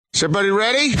Is everybody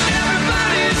ready?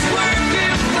 Everybody's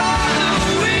working for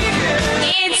the weekend.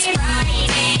 It's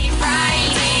Friday,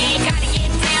 gotta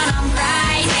get down on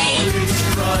Friday. It's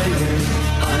Friday,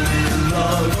 I'm in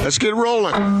love. Let's get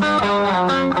rolling.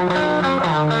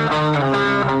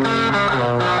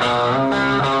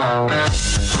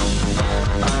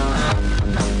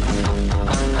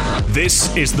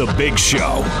 This is The Big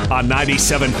Show on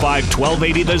 97.5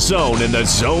 1280 The Zone and The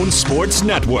Zone Sports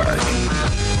Network.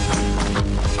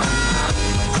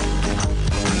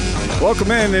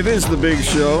 Welcome in. It is The Big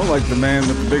Show, like the man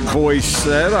with the big voice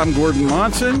said. I'm Gordon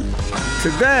Monson.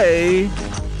 Today,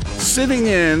 sitting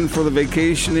in for the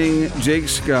vacationing Jake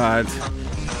Scott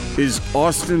is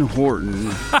Austin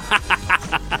Horton.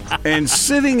 And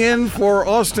sitting in for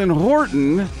Austin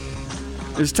Horton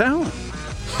is Talon.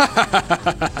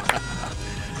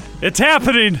 It's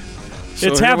happening.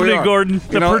 It's happening, Gordon.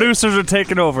 The producers are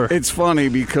taking over. It's funny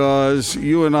because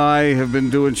you and I have been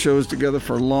doing shows together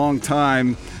for a long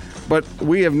time, but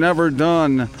we have never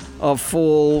done a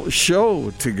full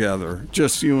show together.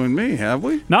 Just you and me, have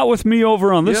we? Not with me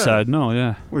over on this side, no,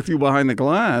 yeah. With you behind the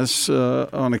glass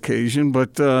on occasion,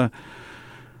 but how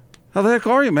the heck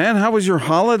are you, man? How was your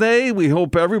holiday? We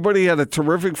hope everybody had a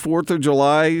terrific 4th of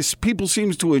July. People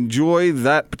seem to enjoy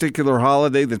that particular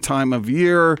holiday, the time of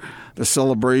year, the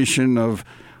celebration of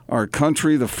our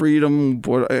country, the freedom,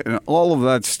 and all of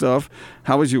that stuff.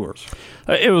 How was yours?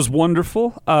 It was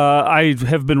wonderful. I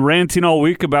have been ranting all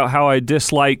week about how I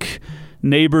dislike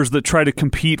neighbors that try to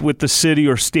compete with the city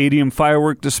or stadium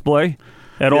firework display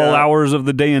at all hours of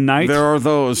the day and night. There are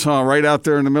those, huh? Right out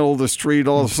there in the middle of the street,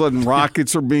 all of a sudden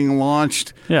rockets are being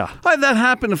launched. Yeah. That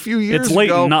happened a few years It's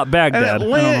Layton, ago. not Baghdad.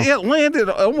 And it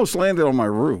almost landed on my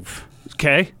roof.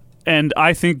 Okay. And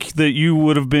I think that you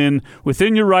would have been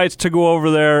within your rights to go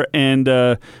over there and,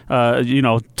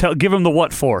 give them the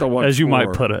what for, as you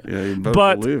might put it. Yeah, you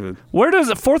better believe it. Where does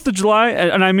it, 4th of July,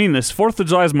 and I mean this, 4th of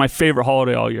July is my favorite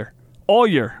holiday all year. All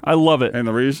year. I love it. And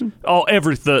the reason? Oh,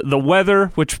 the weather,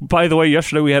 which, by the way,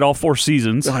 yesterday we had all 4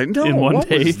 seasons in one day. What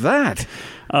was that?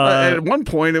 At one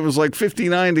point, it was like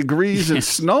 59 degrees and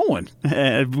snowing.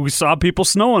 We saw people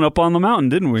snowing up on the mountain,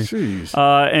 didn't we? Jeez.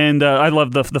 And I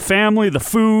love the family, the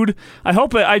food.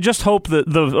 I just hope that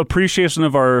the appreciation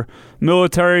of our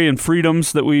military and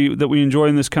freedoms that we enjoy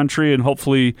in this country, and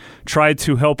hopefully try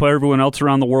to help everyone else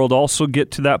around the world also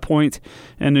get to that point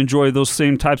and enjoy those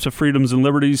same types of freedoms and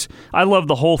liberties. I love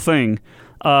the whole thing.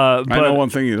 But, I know one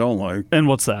thing you don't like. And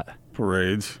what's that?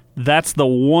 Parades. That's the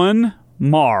one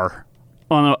mar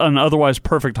on an otherwise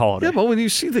perfect holiday. Yeah, but when you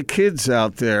see the kids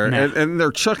out there and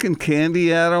they're chucking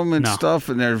candy at them and stuff,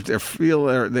 and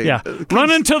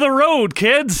run into the road,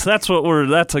 kids. That's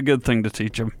a good thing to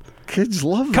teach them. Kids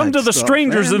love Come to the stuff,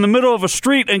 strangers man. in the middle of a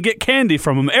street and get candy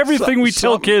from them. Everything we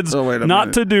tell kids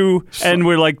not to do, and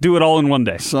we're like, do it all in one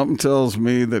day. Something tells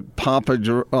me that Papa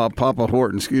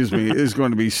Horton, is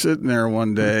going to be sitting there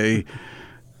one day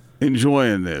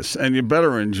enjoying this, and you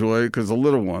better enjoy it because the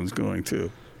little one's going to.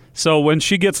 So when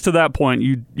she gets to that point,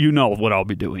 you know what I'll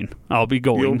be doing. I'll be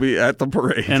going. You'll be at the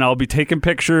parade. And I'll be taking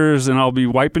pictures, and I'll be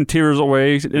wiping tears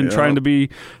away and trying to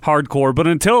be hardcore. But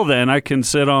until then, I can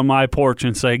sit on my porch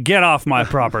and say, get off my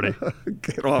property.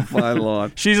 Get off my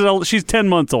lawn. She's 10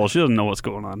 months old. She doesn't know what's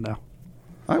going on now.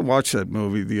 I watched that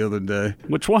movie the other day.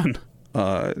 Which one?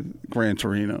 Gran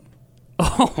Torino.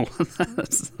 Oh,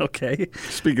 that's okay.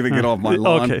 Speaking of get off my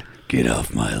lawn. Okay. Get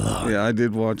off my lawn. Yeah, I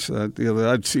did watch that the other day.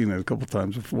 I'd seen it a couple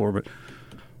times before, but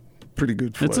pretty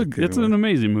good flick. It's an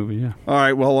amazing movie, yeah. All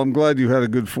right, well, I'm glad you had a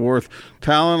good 4th.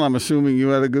 Talon, I'm assuming you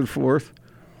had a good 4th,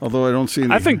 although I don't see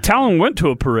any. I think Talon went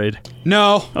to a parade.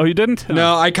 No. Oh, you didn't?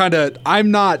 No, I'm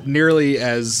not nearly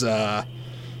as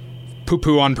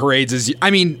poo-poo on parades as you. I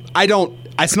mean,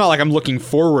 it's not like I'm looking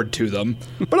forward to them,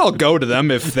 but I'll go to them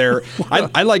if they're.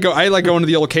 I like going to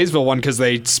the old Kaysville one because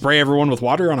they spray everyone with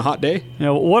water on a hot day.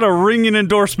 Yeah, what a ringing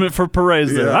endorsement for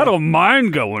parades there. I don't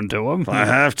mind going to them. I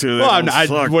have to. Well,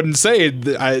 I wouldn't say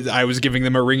I was giving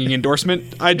them a ringing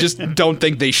endorsement. I just don't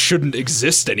think they shouldn't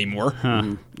exist anymore.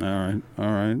 Huh. All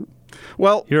right.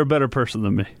 Well, you're a better person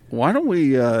than me. Why don't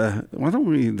we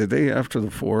the day after the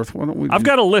 4th? I've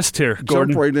got a list here,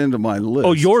 Gordon. Jump right into my list.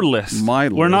 Oh, your list. My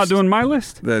list. We're not doing my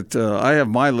list? That I have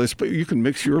my list, but you can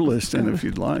mix your list in if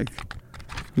you'd like.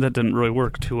 That didn't really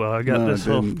work too well. I got this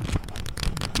whole.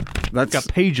 That's got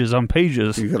pages on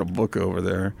pages. You got a book over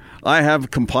there. I have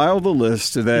compiled a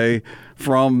list today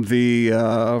from the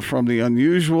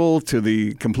unusual to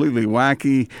the completely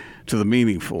wacky to the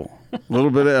meaningful. A little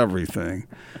bit of everything.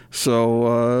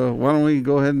 So why don't we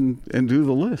go ahead and do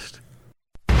the list?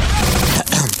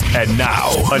 And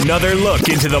now, another look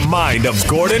into the mind of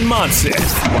Gordon Monson.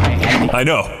 I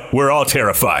know, we're all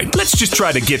terrified. Let's just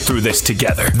try to get through this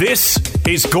together. This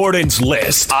is Gordon's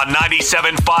List on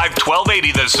 97.5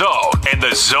 1280 The Zone and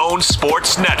The Zone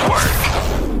Sports Network.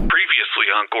 Previously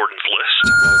on Gordon's List.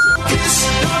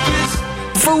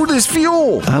 Food is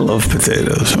fuel. I love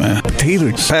potatoes, man.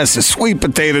 Potatoes. Past the sweet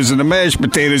potatoes and the mashed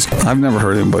potatoes. I've never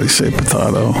heard anybody say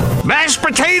potato. Mashed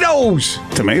potatoes!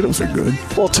 Tomatoes are good.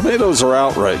 Well, tomatoes are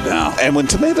out right now. And when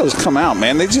tomatoes come out,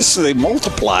 man, they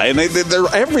multiply. And they're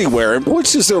everywhere.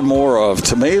 Which is there more of,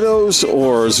 tomatoes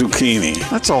or zucchini?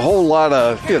 That's a whole lot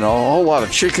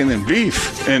of chicken and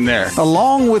beef in there.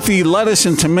 Along with the lettuce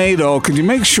and tomato, could you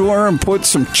make sure and put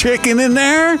some chicken in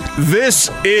there?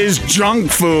 This is junk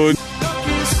food.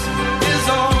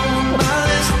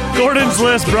 Gordon's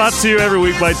List brought to you every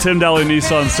week by Tim Daly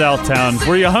Nissan Southtown.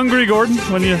 Were you hungry, Gordon,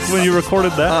 when you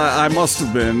recorded that? I must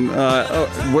have been.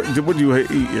 What did you eat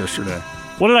yesterday?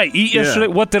 What did I eat yesterday?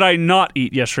 Yeah. What did I not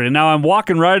eat yesterday? Now I'm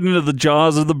walking right into the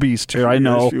jaws of the beast here. I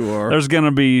know. Yes, you are. There's going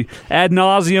to be ad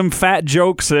nauseum fat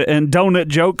jokes and donut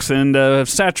jokes and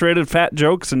saturated fat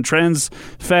jokes and trans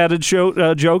fatted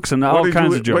jokes and all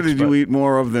kinds of jokes. What did you eat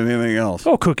more of than anything else?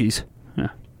 Oh, cookies. Yeah.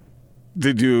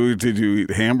 Did you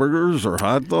eat hamburgers or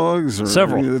hot dogs or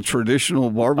Several. any of the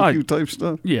traditional barbecue type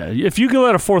stuff? Yeah. If you can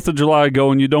let a 4th of July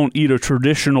go and you don't eat a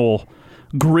traditional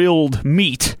grilled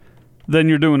meat, then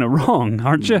you're doing it wrong,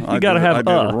 aren't you? You got to have. I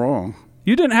did it wrong.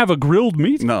 You didn't have a grilled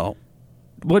meat? No,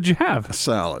 What'd you have? a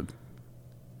salad.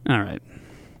 All right.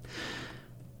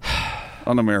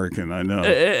 Un-American, I know.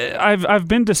 I've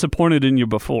been disappointed in you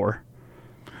before.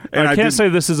 And I can't say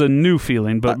this is a new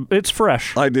feeling, but it's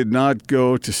fresh. I did not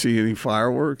go to see any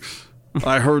fireworks.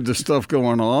 I heard the stuff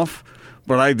going off,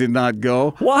 but I did not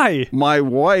go. Why? My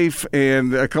wife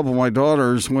and a couple of my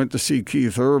daughters went to see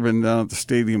Keith Urban down at the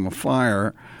Stadium of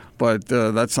Fire, but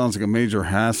that sounds like a major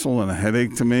hassle and a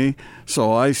headache to me.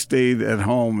 So I stayed at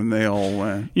home, and they all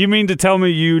went. You mean to tell me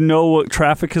you know what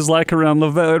traffic is like around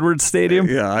LaVelle Edwards Stadium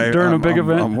during a big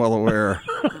event? I'm well aware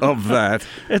of that.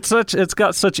 It's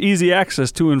got such easy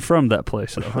access to and from that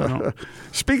place. So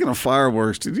Speaking of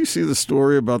fireworks, did you see the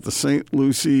story about the St.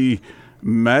 Lucie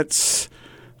Mets?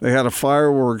 They had a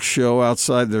fireworks show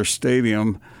outside their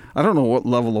stadium. I don't know what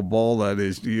level of ball that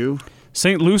is. Do you?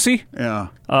 St. Lucie? Yeah.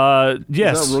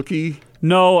 Yes. Is that rookie?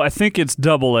 No, I think it's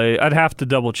AA. I'd have to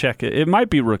double check it. It might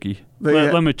be rookie.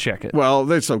 Let me check it. Well,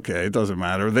 that's okay. It doesn't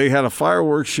matter. They had a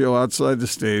fireworks show outside the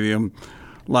stadium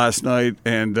last night,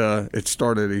 and it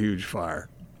started a huge fire.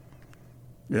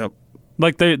 Yep.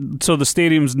 So the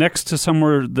stadium's next to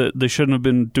somewhere that they shouldn't have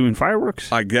been doing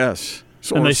fireworks? I guess.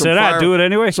 So And they said, do it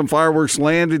anyway? Some fireworks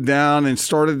landed down and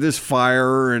started this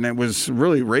fire, and it was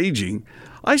really raging.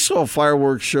 I saw a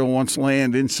fireworks show once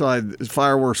land inside.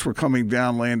 Fireworks were coming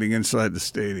down, landing inside the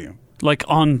stadium. Like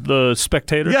on the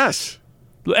spectator? Yes.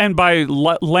 And by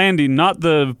landing, not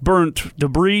the burnt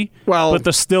debris, but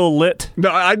the still lit? No,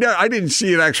 I didn't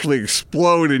see it actually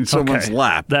explode in someone's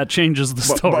lap. That changes the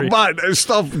story. But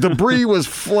debris was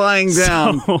flying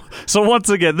down. So once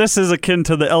again, this is akin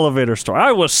to the elevator story.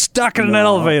 I was stuck in an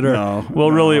elevator.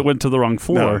 Really, it went to the wrong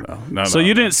floor. So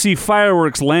you didn't see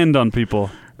fireworks land on people.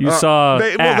 You saw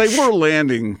ash. They were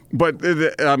landing, but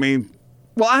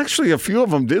actually, a few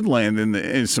of them did land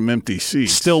in some empty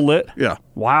seats. Still lit? Yeah.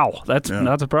 Wow, that's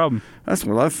a problem. That's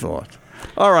what I thought.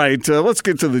 All right, let's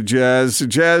get to the Jazz. The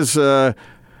Jazz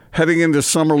heading into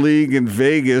Summer League in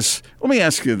Vegas. Let me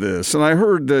ask you this, and I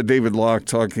heard David Locke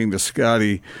talking to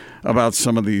Scotty about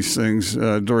some of these things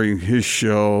during his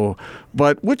show,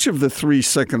 but which of the 3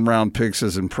 second-round picks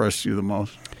has impressed you the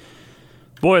most?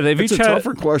 Boy, It's a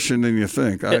tougher question than you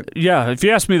think. Yeah, if you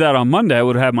asked me that on Monday, I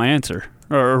would have had my answer.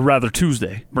 Or rather,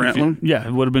 Tuesday. Brantley? Yeah,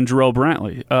 it would have been Jarrell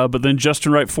Brantley. But then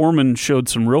Justin Wright Foreman showed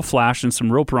some real flash and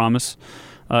some real promise.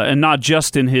 And not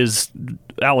just in his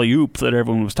alley-oop that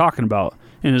everyone was talking about.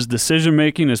 In his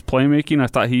decision-making, his playmaking, I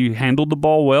thought he handled the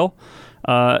ball well.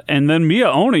 And then Mia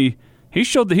Oni, he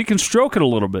showed that he can stroke it a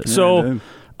little bit. Yeah, so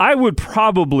I would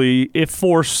probably, if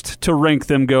forced to rank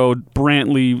them, go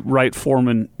Brantley, Wright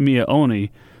Foreman, Mia Oni.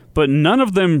 But none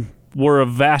of them were a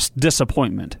vast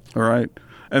disappointment. All right.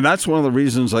 And that's one of the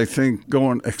reasons I think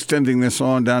extending this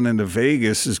on down into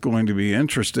Vegas is going to be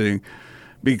interesting,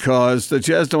 because the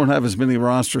Jazz don't have as many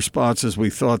roster spots as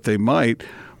we thought they might,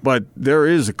 but there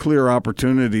is a clear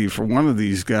opportunity for one of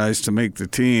these guys to make the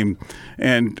team.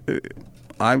 And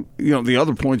the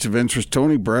other points of interest,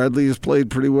 Tony Bradley has played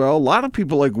pretty well. A lot of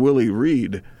people like Willie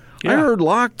Reed. Yeah. I heard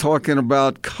Locke talking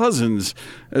about Cousins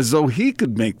as though he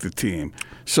could make the team.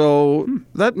 So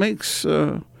that makes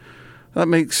that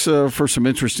makes for some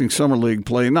interesting summer league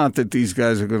play. Not that these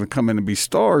guys are going to come in and be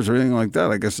stars or anything like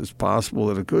that. I guess it's possible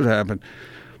that it could happen.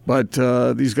 But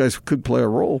these guys could play a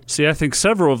role. See, I think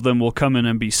several of them will come in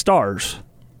and be stars.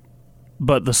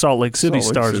 But the Salt Lake City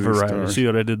Stars variety. Stars. See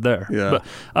what I did there? Yeah.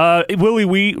 But,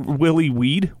 Willie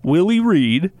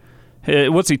Reed,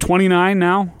 what's he, 29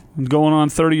 now? Going on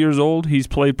 30 years old. He's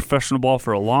played professional ball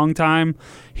for a long time.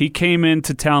 He came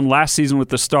into town last season with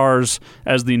the Stars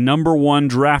as the number 1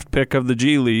 draft pick of the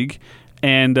G League.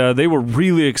 And they were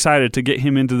really excited to get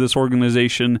him into this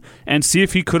organization and see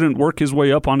if he couldn't work his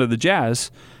way up onto the Jazz.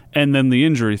 And then the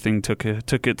injury thing took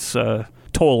its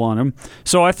toll on him.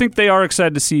 So I think they are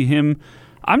excited to see him.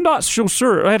 I'm not so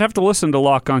sure. I'd have to listen to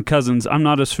Lock on Cousins. I'm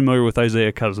not as familiar with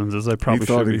Isaiah Cousins as I probably should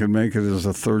be. He thought he could make it as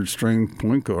a third-string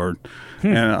point guard,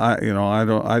 and I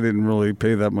didn't really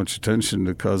pay that much attention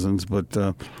to Cousins.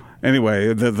 But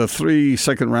anyway, the 3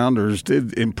 second-rounders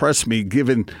did impress me,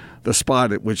 given the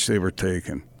spot at which they were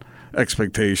taken.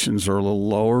 Expectations are a little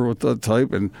lower with that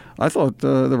type, and I thought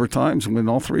there were times when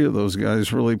all 3 of those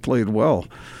guys really played well.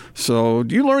 So,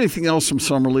 do you learn anything else from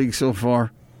Summer League so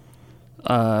far?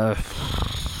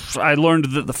 I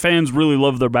learned that the fans really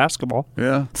love their basketball.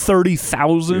 Yeah.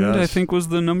 30,000, Yes. I think, was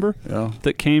the number Yeah.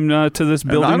 that came to this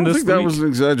building And I don't this think that week. was an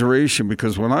exaggeration,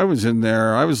 because when I was in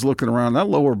there, I was looking around. That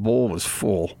lower bowl was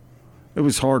full. It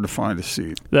was hard to find a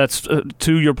seat. That's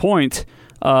to your point.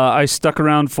 I stuck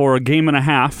around for a game and a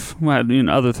half. I had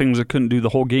other things I couldn't do the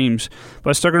whole games, but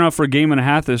I stuck around for a game and a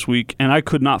half this week, and I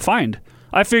could not find.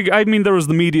 There was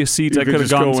the media seats I could have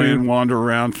gone go to. in, wander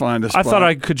around, find a spot. I thought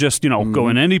I could just, go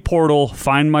in any portal,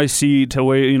 find my seat to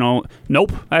wait.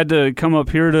 Nope. I had to come up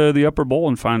here to the upper bowl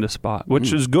and find a spot,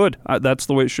 which is good. That's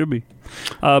the way it should be.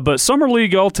 But Summer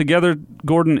League altogether,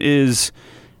 Gordon,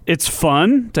 it's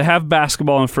fun to have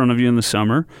basketball in front of you in the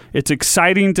summer. It's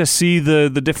exciting to see the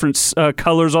different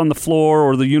colors on the floor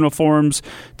or the uniforms,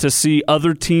 to see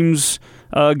other teams'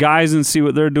 guys and see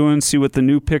what they're doing, see what the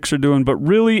new picks are doing. But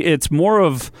really, it's more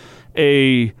of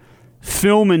a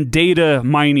film and data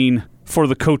mining for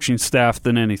the coaching staff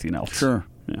than anything else. Sure.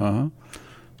 Yeah.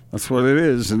 That's what it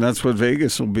is, and that's what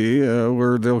Vegas will be,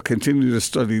 where they'll continue to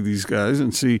study these guys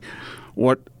and see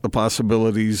what the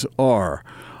possibilities are.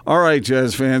 All right,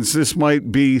 Jazz fans, this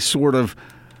might be sort of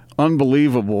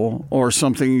unbelievable or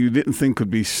something you didn't think could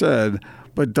be said,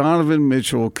 but Donovan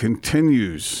Mitchell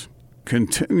continues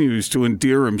to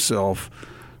endear himself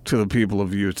to the people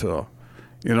of Utah.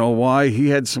 You know why? He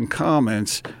had some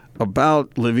comments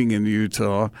about living in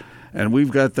Utah, and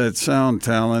we've got that sound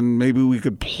talent. Maybe we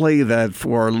could play that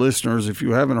for our listeners. If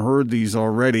you haven't heard these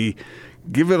already,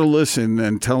 give it a listen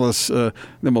and tell us, then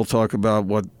we'll talk about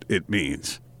what it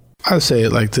means. I say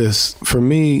it like this. For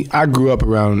me, I grew up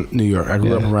around New York. I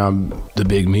grew up around the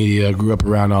big media. I grew up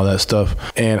around all that stuff.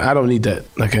 And I don't need that.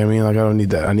 I don't need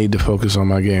that. I need to focus on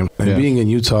my game. And being in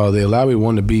Utah, they allow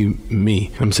me, to be me.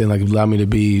 I'm saying, allow me to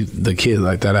be the kid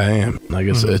that I am.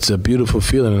 It's a beautiful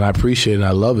feeling, and I appreciate it, and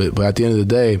I love it. But at the end of the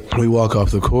day, we walk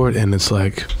off the court, and it's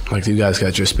like you guys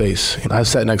got your space. I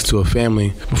sat next to a family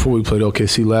before we played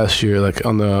OKC last year,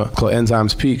 on the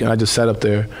Enzymes Peak, and I just sat up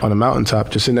there on a mountaintop,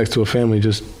 just sitting next to a family,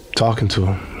 just talking to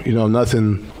them.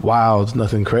 Nothing wild,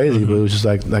 nothing crazy, but it was just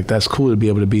like that's cool to be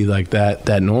able to be like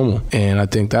that normal. And I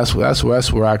think that's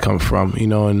where I come from,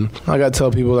 and I gotta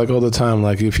tell people all the time,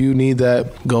 if you need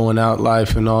that going out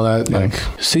life and all that,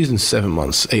 season's 7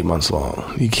 months, 8 months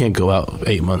long. You can't go out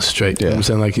 8 months straight. You know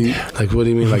what I'm saying? What do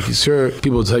you mean? Sure,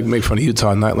 people make fun of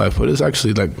Utah nightlife, but it's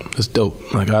actually it's dope.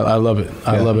 I love it.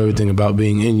 I love everything about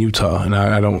being in Utah, and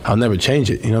I'll never change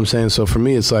it. You know what I'm saying? So for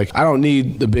me, it's I don't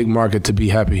need the big market to be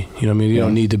happy. You know what I mean? You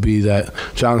don't need to be that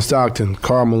John Stockton,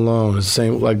 Karl Malone, the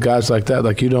same, guys like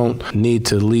that. You don't need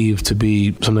to leave to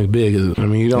be something big. You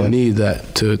don't need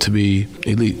that to be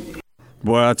elite.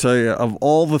 Boy, I'll tell you, of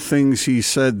all the things he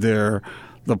said there,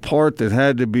 the part that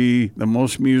had to be the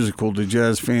most musical to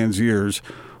Jazz fans' ears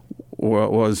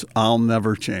was, "I'll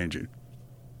never change it."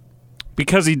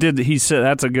 Because he said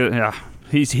that's a good,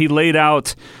 He laid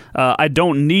out, I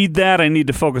don't need that. I need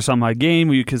to focus on my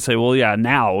game. You could say, well, yeah,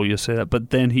 now you say that. But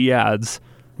then he adds,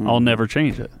 I'll never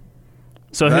change it.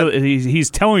 So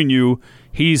he's telling you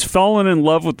he's fallen in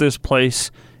love with this place,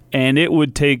 and it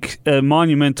would take a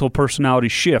monumental personality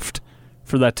shift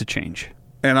for that to change.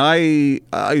 And I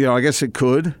guess it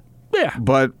could. Yeah.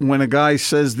 But when a guy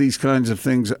says these kinds of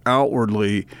things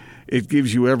outwardly, it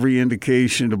gives you every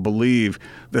indication to believe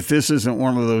that this isn't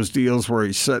one of those deals where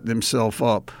he's setting himself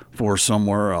up for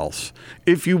somewhere else.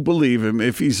 If you believe him,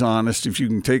 if he's honest, if you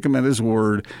can take him at his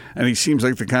word, and he seems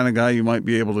like the kind of guy you might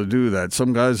be able to do that.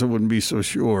 Some guys I wouldn't be so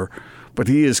sure. but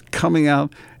he is coming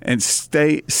out and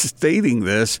stating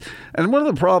this. And one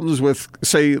of the problems with,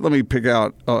 say, let me pick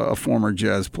out a former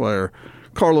Jazz player,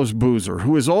 Carlos Boozer,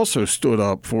 who has also stood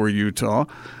up for Utah.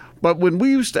 But when we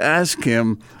used to ask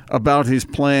him about his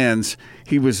plans,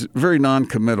 he was very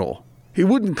noncommittal. He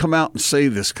wouldn't come out and say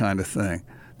this kind of thing.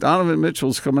 Donovan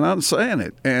Mitchell's coming out and saying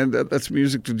it, and that's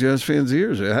music to Jazz fans'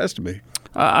 ears. It has to be.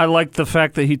 I like the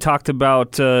fact that he talked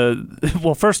about,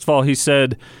 well, first of all, he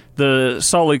said the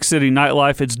Salt Lake City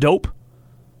nightlife, it's dope.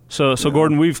 So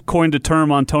Gordon, we've coined a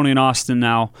term on Tony and Austin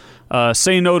now.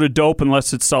 Say no to dope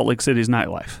unless it's Salt Lake City's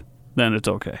nightlife. Then it's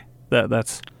okay.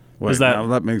 That's Wait, is that now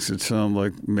that makes it sound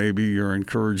like maybe you're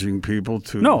encouraging people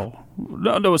to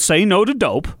no, say no to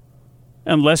dope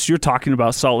unless you're talking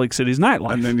about Salt Lake City's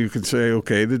nightlife. And then you could say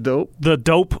okay to dope. The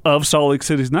dope of Salt Lake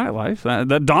City's nightlife.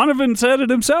 That Donovan said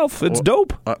it himself. It's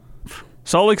dope.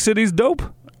 Salt Lake City's dope.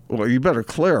 Well, you better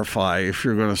clarify if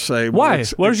you're going to say why.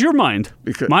 Where's your mind?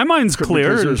 My mind's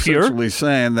clear and because pure. You're essentially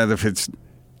saying that if it's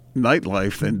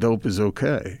nightlife, then dope is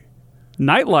okay.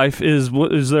 Nightlife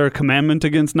is there a commandment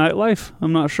against nightlife?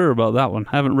 I'm not sure about that one.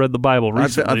 I haven't read the Bible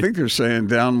recently. I think you're saying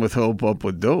down with hope, up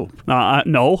with dope.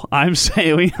 No, I'm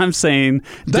saying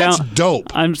that's down,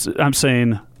 dope. I'm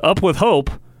saying up with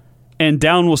hope and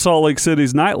down with Salt Lake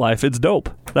City's nightlife. It's dope.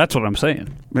 That's what I'm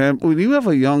saying. Man, when you have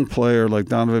a young player like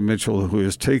Donovan Mitchell who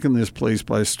has taken this place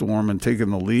by storm and taken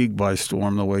the league by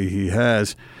storm the way he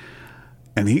has,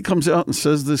 and he comes out and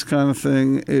says this kind of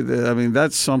thing,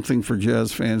 that's something for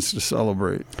Jazz fans to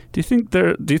celebrate. Do you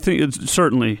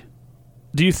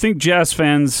think Jazz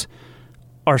fans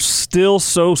are still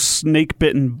so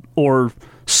snake-bitten or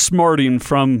smarting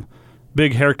from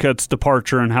Big Haircut's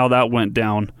departure and how that went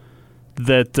down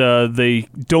that they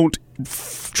don't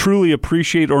truly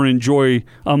appreciate or enjoy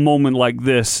a moment like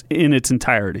this in its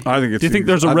entirety? Do you think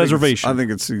there's a reservation? I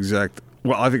think it's the exact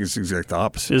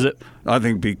opposite. Is it? I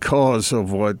think because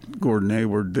of what Gordon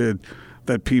Hayward did,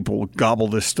 that people gobble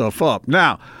this stuff up.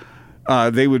 Now,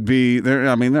 they're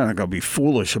not going to be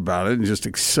foolish about it and just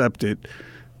accept it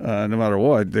no matter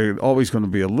what. They're always going to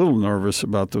be a little nervous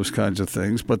about those kinds of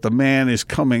things. But the man is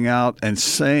coming out and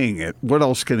saying it. What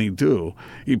else can he do?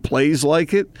 He plays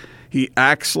like it. He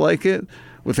acts like it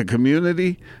with the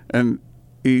community, and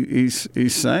he's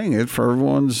saying it for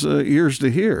everyone's ears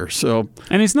to hear. So,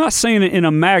 and he's not saying it in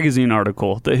a magazine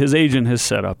article that his agent has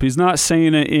set up. He's not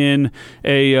saying it in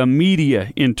a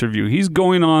media interview. He's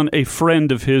going on a friend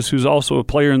of his who's also a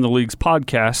player in the league's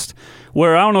podcast,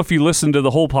 where I don't know if you listen to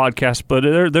the whole podcast,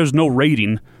 but there's no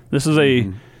rating. This is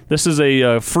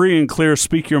a free and clear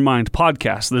speak your mind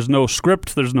podcast. There's no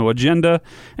script. There's no agenda.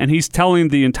 And he's telling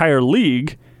the entire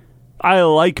league, I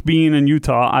like being in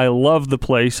Utah. I love the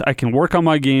place. I can work on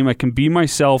my game. I can be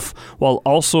myself while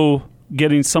also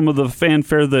getting some of the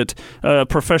fanfare that a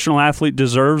professional athlete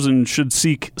deserves and should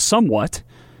seek somewhat.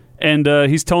 And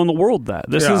he's telling the world that.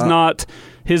 This is not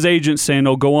his agent saying,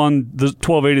 go on the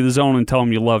 1280 The Zone and tell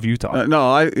him you love Utah.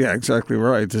 Exactly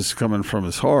right. This is coming from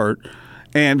his heart.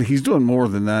 And he's doing more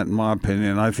than that, in my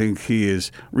opinion. I think he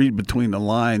is, read between the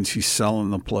lines, he's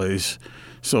selling the place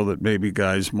so that maybe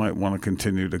guys might want to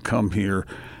continue to come here.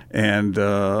 And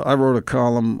I wrote a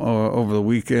column over the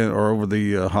weekend or over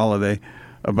the holiday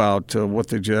about what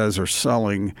the Jazz are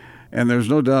selling. And there's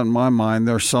no doubt in my mind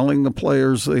they're selling the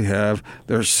players they have,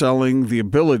 they're selling the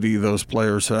ability those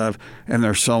players have, and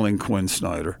they're selling Quinn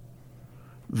Snyder.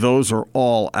 Those are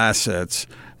all assets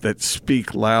that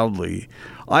speak loudly.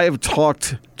 I have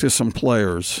talked to some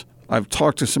players. I've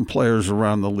talked to some players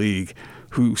around the league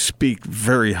who speak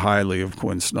very highly of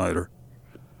Quinn Snyder.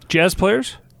 Jazz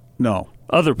players? No.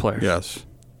 Other players? Yes.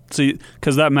 See,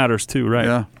 because that matters too, right?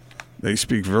 Yeah. They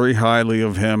speak very highly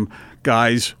of him.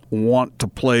 Guys want to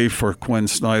play for Quinn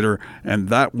Snyder, and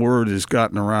that word has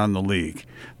gotten around the league.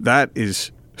 That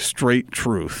is straight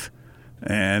truth.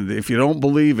 And if you don't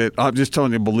believe it, I'm just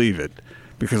telling you, believe it,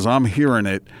 because I'm hearing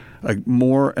it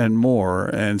more and more,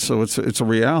 and so it's a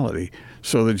reality.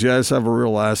 So the Jazz have a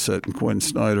real asset in Quinn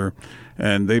Snyder,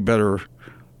 and they better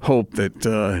hope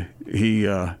that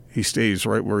he stays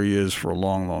right where he is for a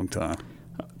long, long time.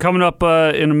 Coming up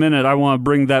in a minute, I want to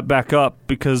bring that back up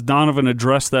because Donovan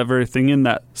addressed that very thing in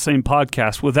that same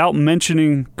podcast. Without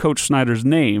mentioning Coach Snyder's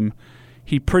name,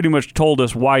 he pretty much told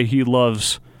us why he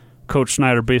loves Coach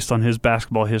Snyder based on his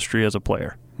basketball history as a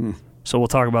player. So we'll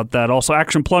talk about that. Also,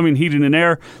 Action Plumbing, Heating, and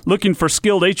Air, looking for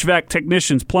skilled HVAC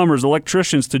technicians, plumbers,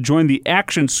 electricians to join the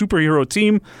Action Superhero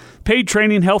Team, paid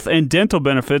training, health, and dental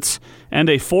benefits, and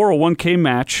a 401k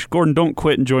match. Gordon, don't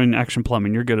quit and join Action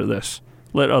Plumbing. You're good at this.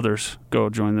 Let others go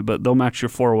join them, but they'll match your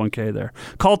 401k there.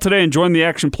 Call today and join the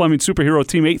Action Plumbing Superhero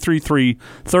Team,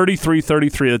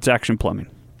 833-3333. That's Action Plumbing.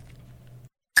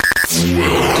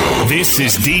 This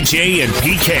is DJ and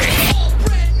PK.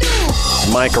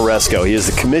 Mike Oresco. He is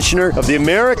the commissioner of the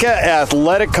America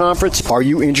Athletic Conference. Are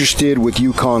you interested with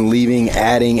UConn leaving,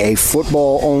 adding a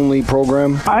football-only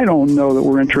program? I don't know that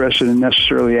we're interested in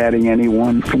necessarily adding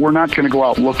anyone. We're not going to go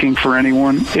out looking for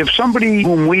anyone. If somebody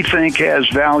whom we think has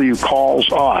value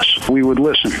calls us, we would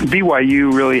listen.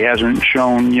 BYU really hasn't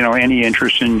shown, any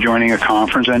interest in joining a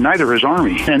conference, and neither has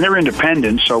Army. And they're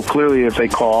independent, so clearly if they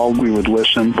called, we would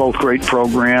listen. Both great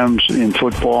programs in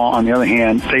football. On the other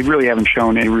hand, they really haven't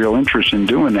shown any real interest in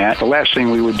doing that. The last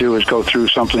thing we would do is go through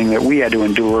something that we had to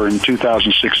endure in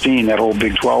 2016, that whole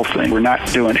Big 12 thing. We're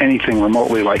not doing anything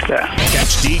remotely like that.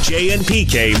 Catch DJ and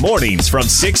PK mornings from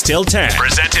 6 till 10.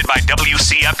 Presented by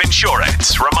WCF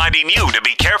Insurance. Reminding you to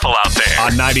be careful out there.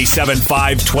 On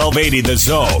 97.5 1280 The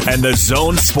Zone and the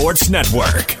Zone Sports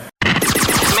Network.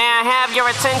 May I have your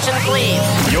attention,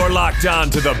 please? You're locked on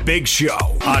to the Big Show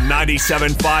on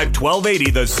 97.5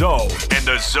 1280 The Zone and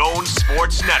the Zone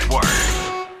Sports Network.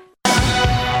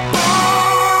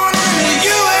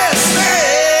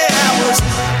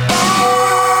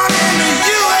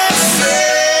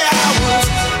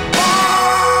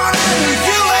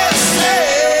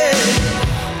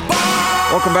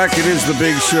 Welcome back. It is the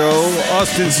Big Show.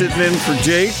 Austin sitting in for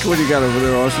Jake. What do you got over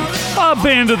there, Austin?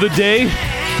 Band of the day,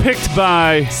 picked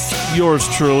by yours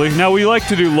truly. Now, we like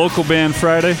to do Local Band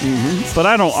Friday, but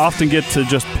I don't often get to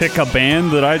just pick a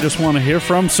band that I just want to hear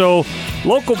from. So,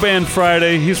 Local Band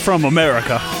Friday, he's from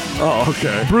America. Oh,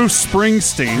 okay. Bruce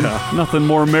Springsteen. Yeah. Nothing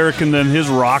more American than his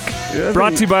rock. Yeah,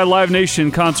 brought to you by Live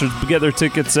Nation Concerts. Get their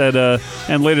tickets at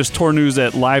and latest tour news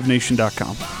at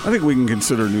livenation.com. I think we can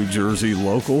consider New Jersey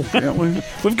local, can't we?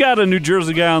 We've got a New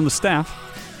Jersey guy on the staff.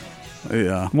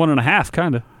 Yeah. 1.5,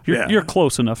 kind of. You're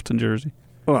close enough to Jersey.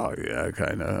 Well, yeah,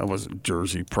 kind of. I wasn't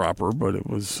Jersey proper, but it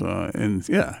was,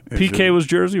 PK was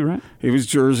Jersey, right? He was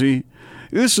Jersey.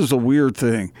 This is a weird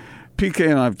thing.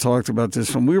 PK and I have talked about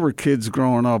this. When we were kids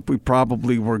growing up, we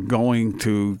probably were going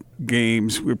to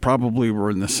games. We probably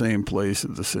were in the same place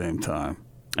at the same time.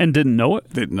 And didn't know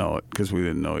it? Didn't know it because we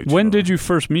didn't know each other. When did you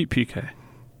first meet PK?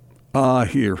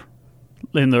 Here.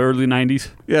 In the early 90s?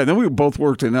 Yeah, then we both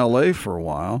worked in L.A. for a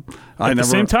while. At the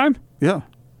same time? Yeah.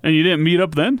 And you didn't meet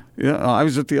up then? Yeah, I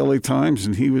was at the L.A. Times,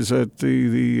 and he was at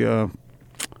the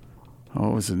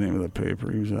what was the name of the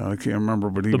paper? He was I can't remember,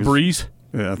 but he was... The Breeze?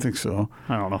 Yeah, I think so.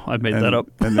 I don't know. I made that up.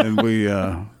 And then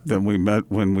we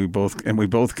met when we both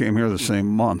came here the same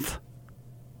month.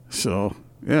 So,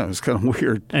 yeah, it was kind of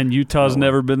weird. And Utah's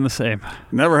never been the same.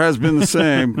 Never has been the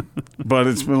same, but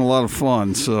it's been a lot of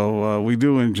fun. So we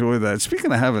do enjoy that.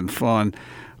 Speaking of having fun,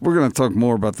 we're going to talk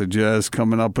more about the Jazz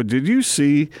coming up. But did you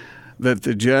see that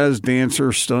the Jazz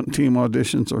dancer stunt team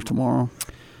auditions are tomorrow?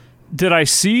 Did I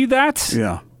see that?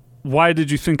 Yeah. Why did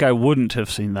you think I wouldn't have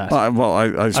seen that? I've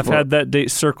had that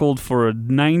date circled for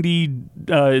 90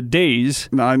 days.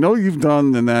 Now, I know you've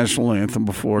done the national anthem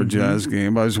before a Jazz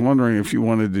game. I was wondering if you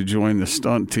wanted to join the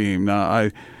stunt team. Now,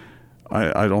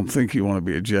 I don't think you want to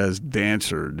be a Jazz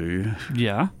dancer, do you?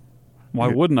 Yeah. Why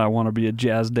wouldn't I want to be a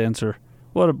Jazz dancer?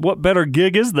 What better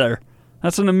gig is there?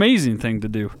 That's an amazing thing to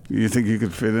do. You think you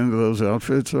could fit into those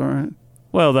outfits all right?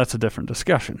 Well, that's a different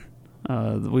discussion.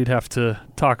 We'd have to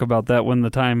talk about that when the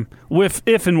time,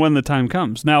 if and when the time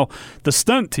comes. Now, the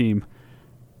stunt team,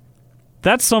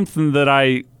 that's something that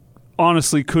I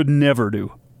honestly could never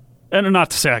do. And not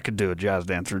to say I could do a jazz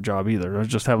dancer job either. I was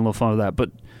just having a little fun with that.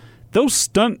 But those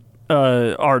stunt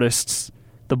artists,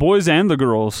 the boys and the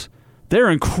girls, they're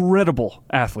incredible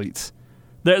athletes.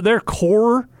 Their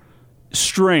core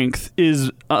strength is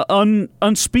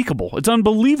unspeakable. It's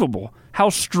unbelievable how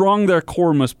strong their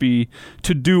core must be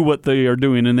to do what they are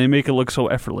doing, and they make it look so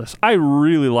effortless. I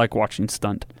really like watching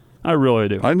stunt. I really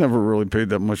do. I never really paid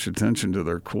that much attention to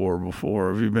their core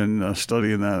before. Have you been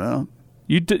studying that out?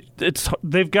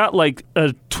 They've got like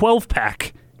a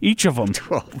 12-pack, each of them.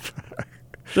 12-pack.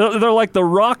 They're like the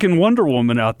Rock and Wonder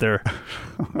Woman out there.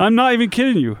 I'm not even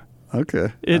kidding you.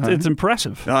 Okay. It's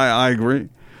impressive. I agree.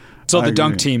 So the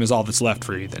dunk team is all that's left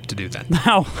for you to do then.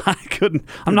 No, I couldn't.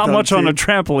 I'm not much on a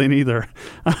trampoline either.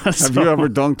 Have you ever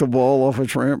dunked a ball off a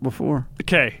tramp before?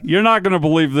 Okay, you're not going to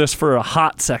believe this for a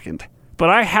hot second, but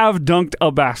I have dunked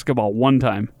a basketball one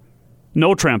time.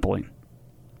 No trampoline.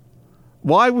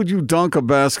 Why would you dunk a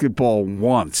basketball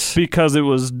once? Because it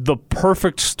was the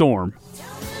perfect storm.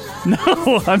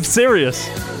 No, I'm serious.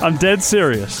 I'm dead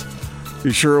serious.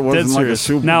 You sure it wasn't like a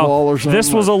Super Bowl or something?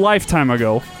 This was a lifetime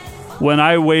ago. When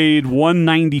I weighed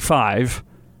 195,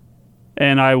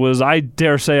 and I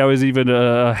dare say I was even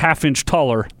a half-inch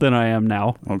taller than I am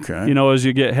now. Okay. You know, as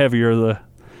you get heavier,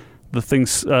 the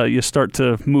things you start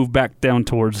to move back down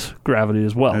towards gravity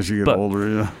as well. As you get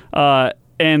older, yeah.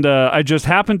 And I just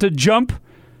happened to jump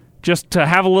just to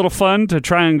have a little fun to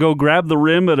try and go grab the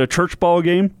rim at a church ball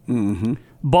game. Mm-hmm.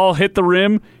 Ball hit the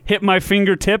rim, hit my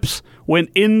fingertips, went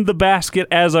in the basket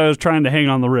as I was trying to hang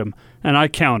on the rim. And I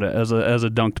count it as a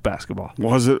dunked basketball.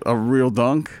 Was it a real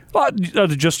dunk? Well, I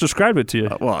just described it to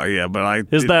you. Well, yeah, but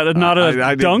Is that not a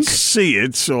I dunk? didn't see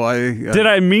it, so I... Did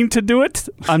I mean to do it?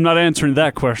 I'm not answering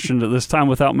that question at this time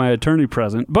without my attorney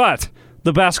present. But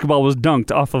the basketball was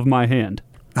dunked off of my hand.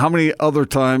 How many other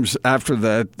times after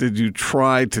that did you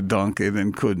try to dunk it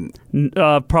and couldn't?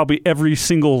 Probably every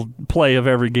single play of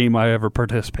every game I ever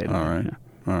participated in. All right.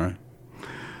 Yeah. All right.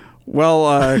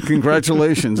 Well,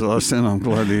 congratulations, Austin. I'm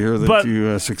glad to hear that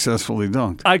you successfully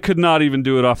dunked. I could not even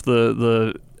do it off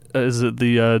the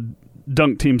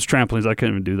dunk team's trampolines. I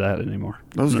couldn't even do that anymore.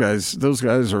 Those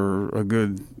guys are a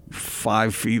good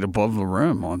 5 feet above the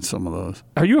rim on some of those.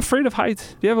 Are you afraid of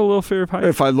heights? Do you have a little fear of heights?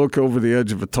 If I look over the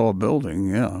edge of a tall building,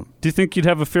 yeah. Do you think you'd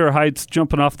have a fear of heights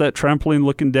jumping off that trampoline,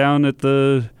 looking down at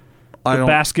the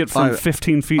basket from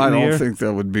 15 feet in the air? I don't think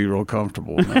that would be real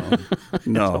comfortable.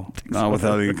 No, not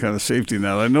without any kind of safety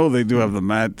net. I know they do have the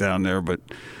mat down there, but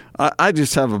I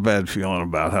just have a bad feeling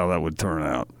about how that would turn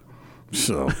out.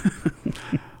 So,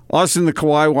 Austin, the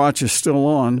Kawhi-watch is still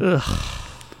on. Ugh.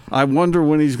 I wonder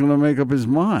when he's going to make up his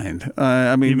mind.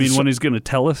 You mean when he's going to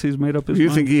tell us he's made up his mind?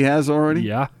 You think he has already?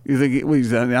 Yeah. You think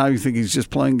now you think he's just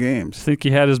playing games? I think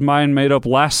he had his mind made up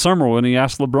last summer when he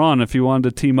asked LeBron if he wanted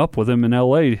to team up with him in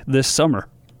L.A. this summer.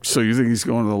 So you think he's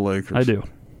going to the Lakers? I do.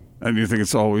 And you think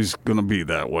it's always going to be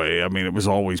that way? I mean, it was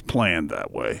always planned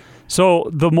that way. So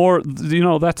the more,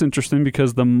 that's interesting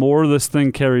because the more this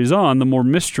thing carries on, the more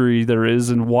mystery there is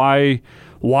and why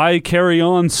carry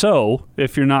on so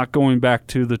if you're not going back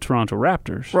to the Toronto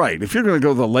Raptors? Right. If you're going to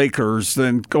go to the Lakers,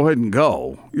 then go ahead and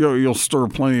go. You'll stir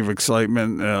plenty of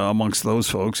excitement amongst those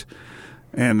folks,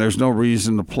 and there's no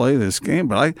reason to play this game.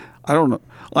 But I don't know.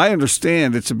 I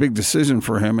understand it's a big decision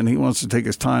for him, and he wants to take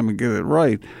his time and get it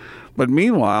right. But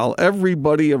meanwhile,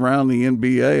 everybody around the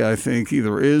NBA, I think,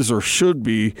 either is or should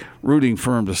be rooting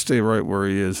for him to stay right where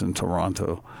he is in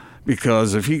Toronto.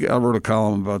 Because I wrote a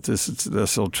column about this. It's at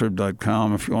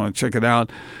sltrib.com if you want to check it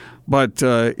out. But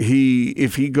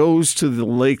if he goes to the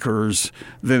Lakers,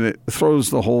 then it throws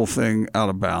the whole thing out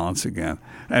of balance again.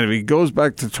 And if he goes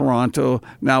back to Toronto,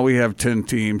 now we have 10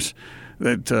 teams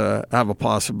that have a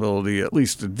possibility, at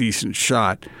least a decent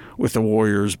shot, with the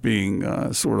Warriors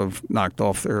being sort of knocked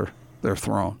off their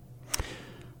throne.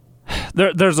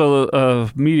 There's a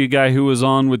media guy who was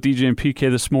on with DJ and PK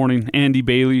this morning. Andy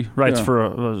Bailey writes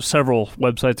for several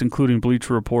websites, including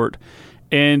Bleacher Report.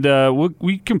 And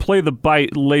we can play the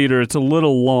bite later. It's a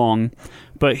little long.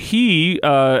 But he,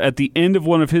 at the end of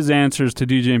one of his answers to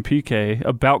DJ and PK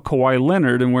about Kawhi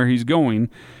Leonard and where he's going,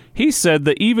 he said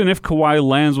that even if Kawhi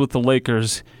lands with the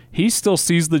Lakers, he still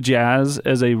sees the Jazz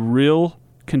as a real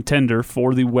contender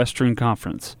for the Western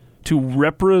Conference, to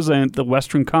represent the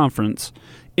Western Conference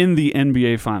in the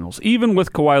NBA Finals, even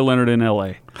with Kawhi Leonard in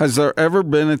L.A. Has there ever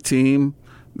been a team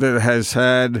that has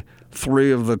had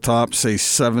 3 of the top, say,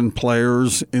 7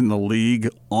 players in the league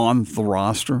on the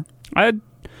roster? I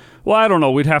don't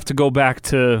know. We'd have to go back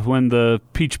to when the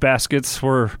peach baskets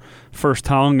were first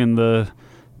hung and the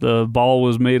ball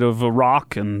was made of a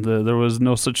rock and there was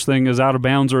no such thing as out of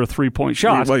bounds or a 3-point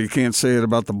shot. Well, you can't say it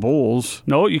about the Bulls.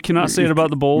 No, you cannot say it about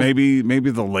the Bulls. Maybe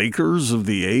the Lakers of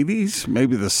the 80s?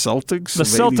 Maybe the Celtics The of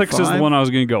Celtics 85? is the one I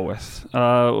was going to go with,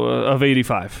 of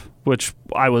 85, which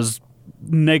I was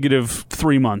negative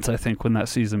 3 months, I think, when that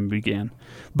season began.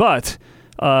 But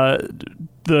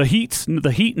the Heat,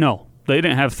 no. They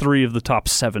didn't have 3 of the top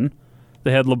 7.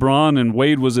 They had LeBron and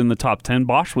Wade was in the top 10.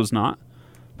 Bosh was not.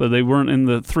 But they weren't in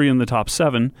the 3 in the top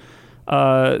 7.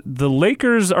 The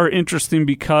Lakers are interesting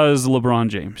because LeBron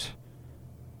James.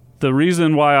 The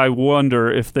reason why I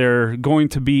wonder if they're going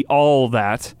to be all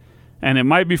that, and it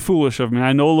might be foolish of me.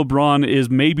 I know LeBron is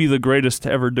maybe the greatest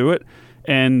to ever do it,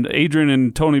 and Adrian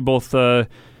and Tony both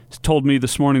told me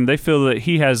this morning they feel that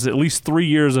he has at least 3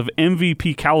 years of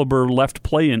MVP caliber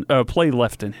play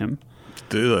left in him.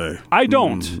 Do they? I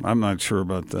don't. I'm not sure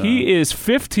about that. He is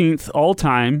 15th all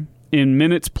time in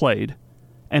minutes played,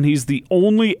 and he's the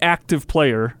only active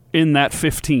player in that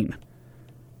 15.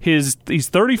 He's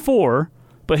 34,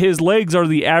 but his legs are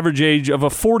the average age of a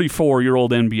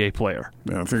 44-year-old NBA player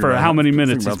for how many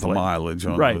minutes he's played. The mileage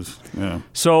on those. Yeah.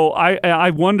 So I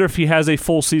wonder if he has a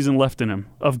full season left in him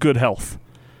of good health.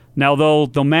 Now,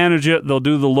 they'll manage it, they'll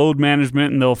do the load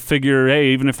management, and they'll figure, hey,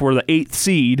 even if we're the 8th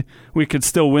seed, we could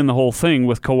still win the whole thing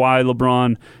with Kawhi,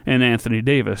 LeBron, and Anthony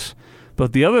Davis.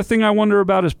 But the other thing I wonder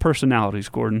about is personalities,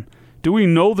 Gordon. Do we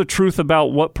know the truth about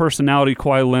what personality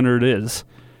Kawhi Leonard is?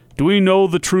 Do we know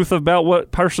the truth about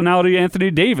what personality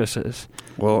Anthony Davis is?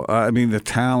 Well, I mean, the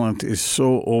talent is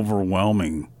so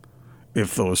overwhelming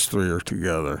if those three are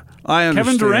together. I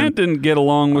understand. Kevin Durant didn't get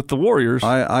along with the Warriors.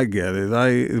 I get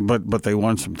it. But they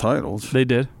won some titles. They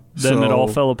did. Then it all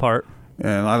fell apart.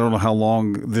 And I don't know how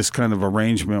long this kind of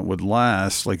arrangement would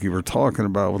last, like you were talking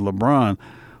about with LeBron.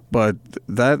 But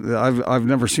that I've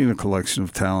never seen a collection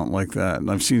of talent like that,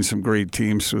 and I've seen some great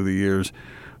teams through the years.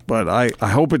 But I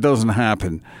hope it doesn't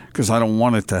happen because I don't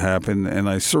want it to happen, and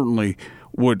I certainly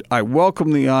would. I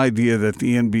welcome the idea that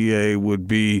the NBA would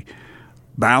be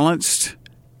balanced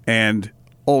and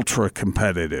ultra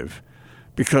competitive,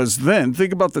 because then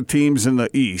think about the teams in the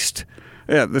East.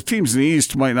 Yeah, the teams in the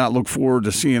East might not look forward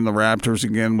to seeing the Raptors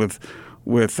again with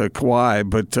Kawhi,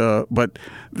 but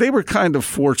they were kind of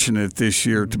fortunate this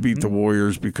year to beat the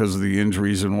Warriors because of the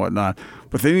injuries and whatnot.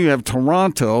 But then you have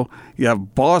Toronto, you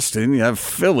have Boston, you have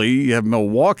Philly, you have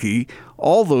Milwaukee.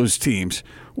 All those teams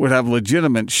would have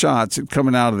legitimate shots at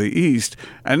coming out of the East.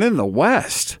 And in the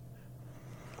West,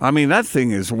 I mean, that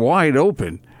thing is wide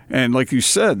open. And like you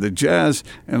said, the Jazz,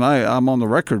 and I'm on the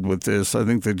record with this, I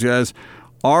think the Jazz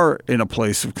are in a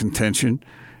place of contention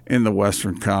in the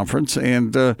Western Conference.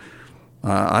 And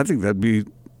I think that'd be,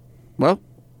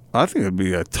 I think it'd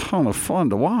be a ton of fun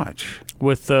to watch.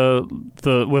 With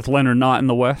with Leonard not in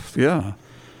the West? Yeah.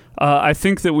 I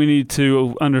think that we need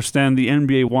to understand the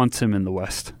NBA wants him in the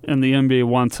West, and the NBA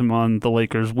wants him on the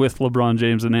Lakers with LeBron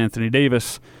James and Anthony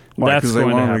Davis. Why, That's because they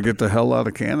going want to to get the hell out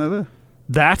of Canada?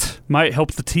 That might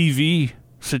help the TV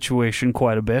situation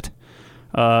quite a bit.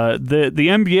 The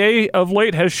NBA of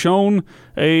late has shown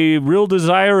a real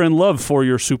desire and love for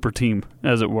your super team,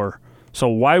 as it were. So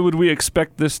why would we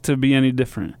expect this to be any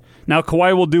different? Now,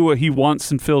 Kawhi will do what he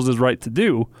wants and feels is right to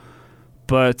do,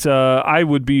 but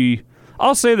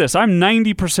I'll say this, I'm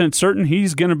 90% certain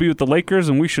he's going to be with the Lakers,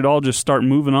 and we should all just start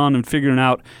moving on and figuring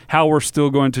out how we're still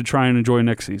going to try and enjoy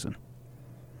next season.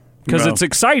 Because it's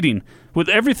exciting. With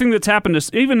everything that's happened,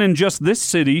 even in just this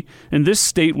city, in this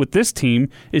state, with this team,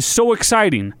 is so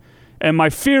exciting. And my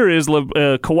fear is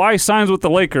Kawhi signs with the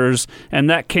Lakers, and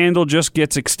that candle just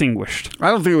gets extinguished. I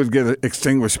don't think it would get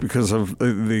extinguished because of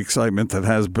the excitement that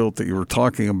has built that you were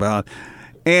talking about.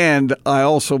 And I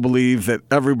also believe that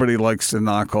everybody likes to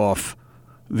knock off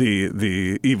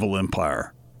the evil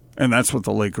empire. And that's what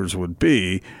the Lakers would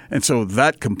be. And so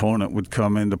that component would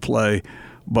come into play.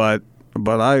 But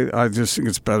I just think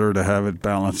it's better to have it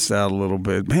balanced out a little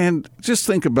bit. Man, just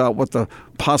think about what the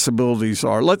possibilities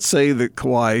are. Let's say that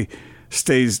Kawhi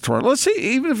stays in Toronto. Let's say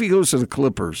even if he goes to the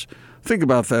Clippers. Think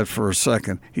about that for a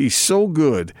second. He's so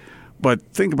good, but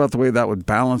think about the way that would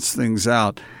balance things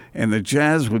out, and the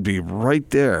Jazz would be right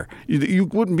there. You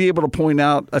wouldn't be able to point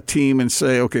out a team and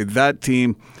say, okay, that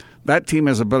team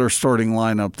has a better starting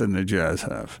lineup than the Jazz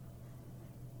have.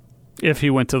 If he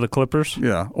went to the Clippers?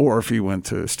 Yeah, or if he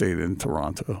stayed in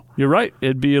Toronto. You're right.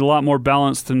 It'd be a lot more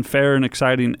balanced and fair and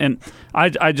exciting. And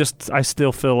I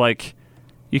still feel like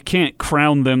you can't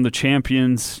crown them the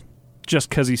champions just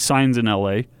because he signs in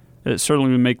L.A. It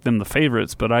certainly would make them the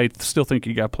favorites, but I still think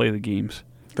you got to play the games.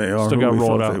 They are. Still got to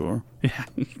roll it out. They were. Yeah,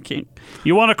 you can't.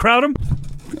 You want to crowd them?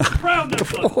 Crowd them.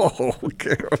 Oh,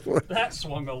 careful. That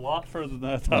swung a lot further than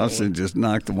I thought. Austin just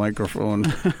knocked the microphone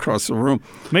across the room.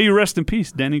 May you rest in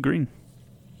peace, Danny Green.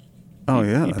 Oh,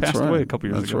 yeah, he that's passed right. away a couple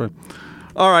years ago. That's right.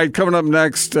 All right, coming up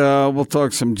next, we'll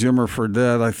talk some Jimmer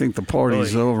Fredette. I think the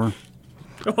party's over.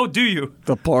 Oh, do you?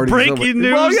 The party's Breaking over.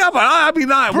 news. Well, yeah, but I mean,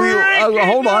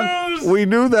 hold on. News. We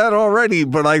knew that already,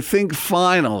 but I think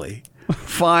finally,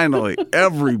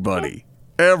 everybody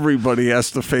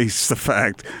has to face the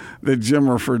fact that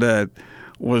Jimmer Fredette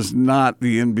was not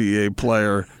the NBA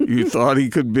player you thought he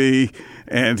could be,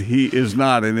 and he is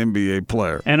not an NBA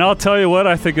player. And I'll tell you what,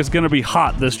 I think it's going to be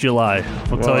hot this July.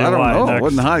 I'll tell you I don't why know. next. It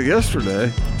wasn't hot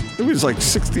yesterday. It was like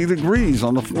 60 degrees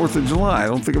on the 4th of July. I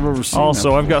don't think I've ever seen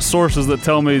Also, that. I've got sources that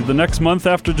tell me the next month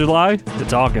after July,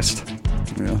 it's August.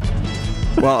 Yeah.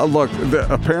 Well, look,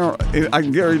 apparently, I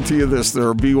can guarantee you this. There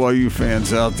are BYU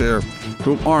fans out there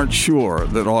who aren't sure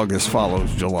that August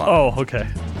follows July. Oh, okay.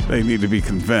 They need to be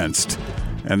convinced,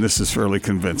 and this is fairly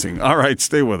convincing. All right,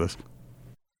 stay with us.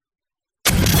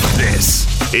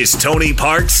 This is Tony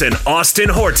Parks and Austin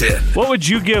Horton. What would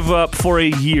you give up for a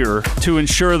year to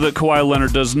ensure that Kawhi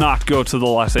Leonard does not go to the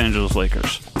Los Angeles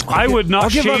Lakers? I would not I'll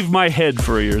give shave up- my head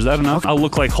for a year. Is that enough? I'll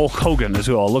look like Hulk Hogan is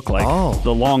who I'll look like. Oh.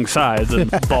 The long sides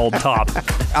and bald top.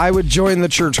 I would join the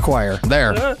church choir.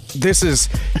 There. This is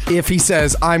if he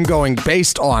says I'm going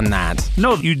based on that.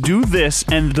 No, you do this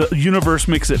and the universe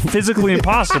makes it physically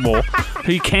impossible.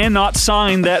 He cannot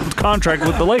sign that contract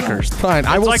with the Lakers. Fine.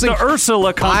 I It's will like sing, the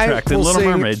Ursula contract I in will Little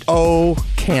sing, Mermaid. Oh,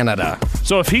 Canada.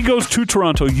 So if he goes to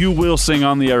Toronto, you will sing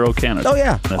On the Arrow Canada. Oh,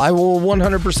 yeah. I will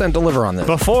 100% deliver on this.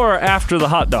 Before or after the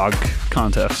hot dog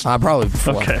contest? Probably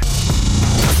before. Okay.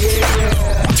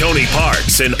 Tony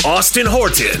Parks and Austin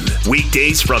Horton.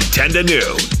 Weekdays from 10 to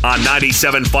noon on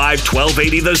 97.5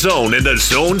 1280 The Zone and The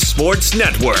Zone Sports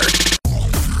Network.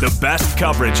 The best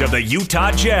coverage of the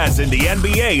Utah Jazz and the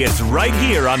NBA is right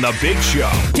here on The Big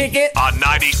Show. Kick it. On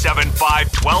 97.5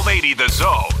 1280 The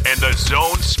Zone and The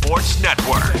Zone Sports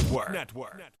Network.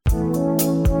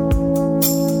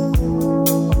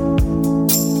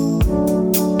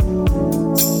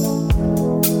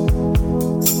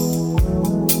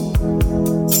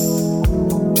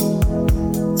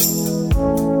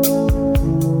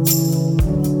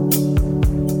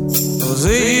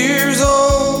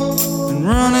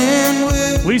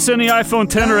 Lease any iPhone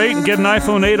 10 or 8 and get an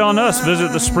iPhone 8 on us.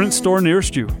 Visit the Sprint store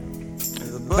nearest you.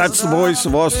 That's the voice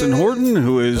of Austin Horton,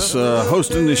 who is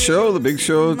hosting the show, the Big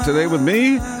Show, today with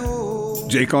me.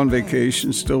 Jake on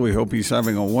vacation still. We hope he's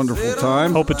having a wonderful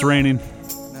time. Hope it's raining.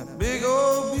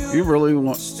 You really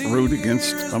want to root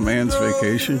against a man's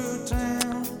vacation?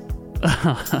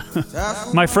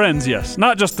 My friends, yes.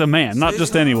 Not just a man, not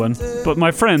just anyone, but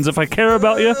my friends. If I care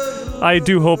about you, I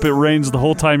do hope it rains the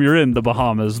whole time you're in the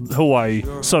Bahamas, Hawaii,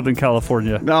 Southern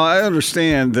California. Now, I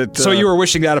understand that... So you were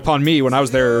wishing that upon me when I was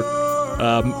there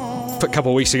a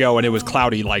couple of weeks ago and it was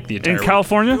cloudy like the entire In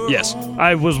California? week. Yes.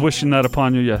 I was wishing that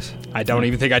upon you, yes. I don't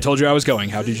even think I told you I was going.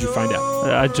 How did you find out?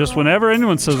 I just, whenever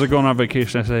anyone says they're going on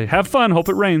vacation, I say, have fun, hope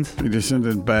it rains. You just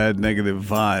sending bad, negative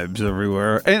vibes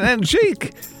everywhere. And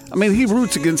Jake... I mean, he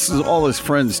roots against all his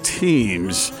friends'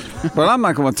 teams, but I'm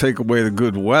not going to take away the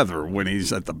good weather when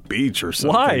he's at the beach or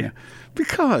something. Why?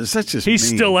 Because that's just He's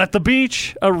mean. still at the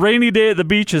beach. A rainy day at the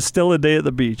beach is still a day at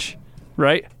the beach,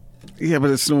 right? Yeah, but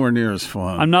it's nowhere near as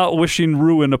fun. I'm not wishing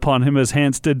ruin upon him as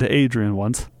Hans did to Adrian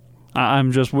once.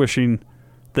 I'm just wishing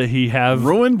that he have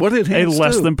ruin? What did Hans a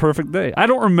less do? than perfect day. I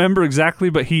don't remember exactly,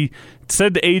 but he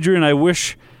said to Adrian, I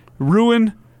wish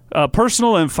ruin,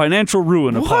 personal and financial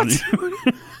ruin upon you.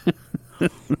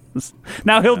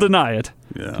 Now he'll deny it,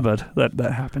 but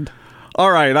that happened.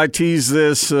 All right, I teased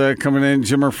this coming in.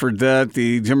 Jimmer Fredette,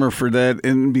 the Jimmer Fredette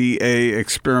NBA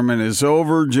experiment is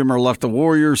over. Jimmer left the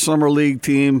Warriors Summer League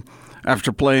team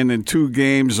after playing in 2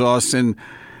 games. Austin,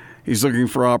 he's looking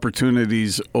for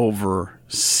opportunities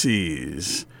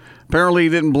overseas. Apparently, he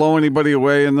didn't blow anybody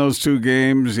away in those 2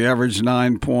 games. He averaged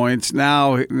 9 points.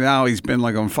 Now he's been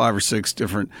like on 5 or 6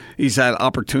 different. He's had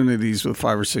opportunities with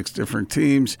 5 or 6 different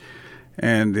teams.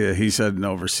 And he's heading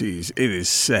overseas. It is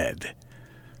said.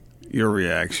 Your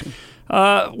reaction?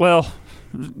 Well,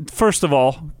 first of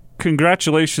all,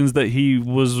 congratulations that he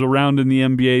was around in the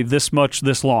NBA this much,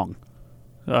 this long.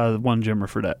 One Jimmer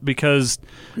Fredette, because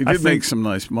he did make some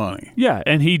nice money. Yeah,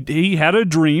 and he had a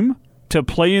dream to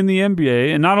play in the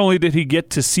NBA, and not only did he get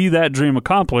to see that dream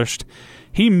accomplished,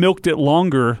 he milked it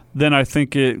longer than I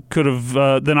think it could have,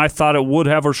 than I thought it would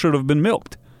have or should have been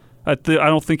milked. I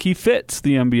don't think he fits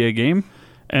the NBA game,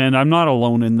 and I'm not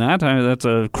alone in that. That's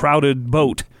a crowded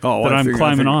boat that I'm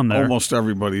climbing on there. Almost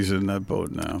everybody's in that boat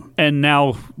now. And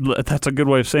now, that's a good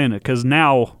way of saying it, because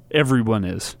now everyone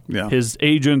is. Yeah. His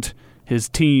agent, his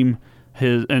team,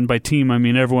 and by team I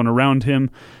mean everyone around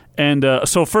him. And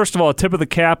so first of all, a tip of the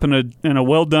cap and a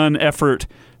well-done effort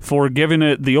for giving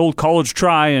it the old college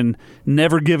try and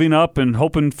never giving up and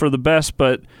hoping for the best.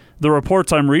 But the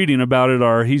reports I'm reading about it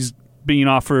are he's being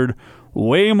offered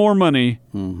way more money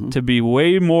to be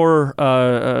way more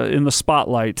in the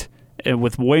spotlight and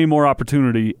with way more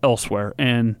opportunity elsewhere.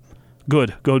 And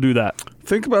good, go do that.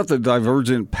 Think about the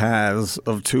divergent paths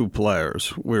of 2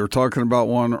 players. We were talking about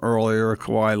one earlier,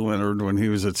 Kawhi Leonard, when he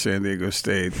was at San Diego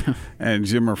State, and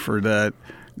Jimmer Fredette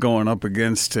going up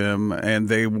against him, and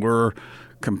they were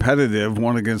competitive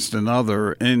one against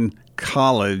another in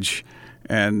college.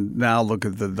 And now look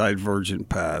at the divergent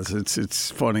paths.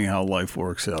 It's funny how life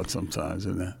works out sometimes,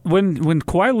 isn't it? When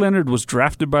Kawhi Leonard was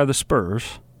drafted by the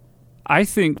Spurs, I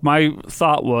think my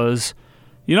thought was,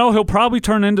 he'll probably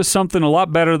turn into something a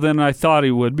lot better than I thought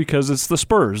he would because it's the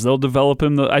Spurs. They'll develop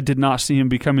him. I did not see him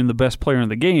becoming the best player in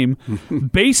the game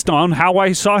based on how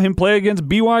I saw him play against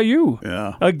BYU,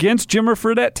 against Jimmer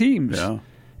Fredette teams. Yeah.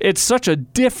 It's such a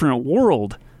different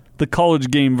world. The college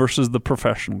game versus the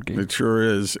professional game. It sure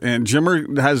is. And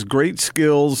Jimmer has great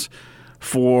skills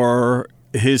for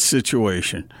his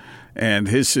situation. And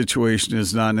his situation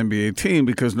is not an NBA team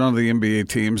because none of the NBA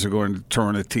teams are going to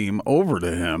turn a team over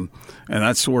to him. And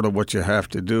that's sort of what you have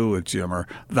to do with Jimmer.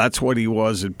 That's what he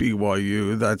was at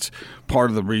BYU. That's part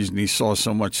of the reason he saw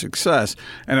so much success.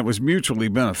 And it was mutually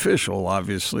beneficial,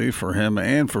 obviously, for him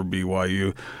and for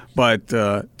BYU. But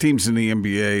teams in the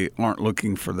NBA aren't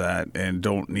looking for that and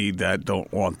don't need that,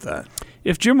 don't want that.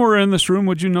 If Jim were in this room,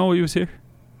 would you know he was here?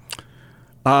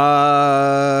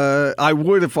 I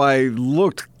would if I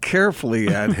looked carefully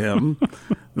at him.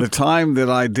 The time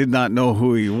that I did not know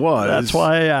who he was. That's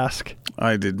why I ask.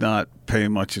 I did not pay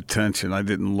much attention. I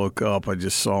didn't look up. I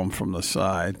just saw him from the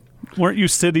side. Weren't you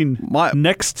sitting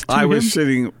next to him? I was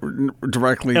sitting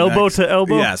directly elbow next. to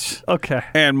elbow? Yes. Okay.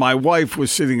 And my wife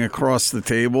was sitting across the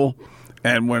table.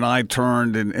 And when I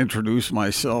turned and introduced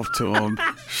myself to him,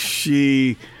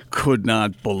 she could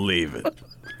not believe it.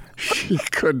 She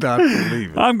could not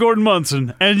believe it. I'm Gordon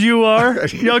Munson, and you are,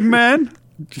 young man?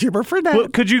 Jimmer Fredette. Well,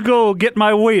 could you go get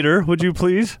my waiter, would you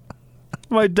please?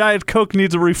 My Diet Coke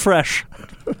needs a refresh.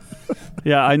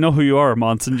 Yeah, I know who you are,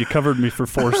 Munson. You covered me for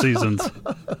 4 seasons.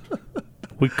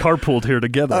 We carpooled here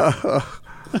together.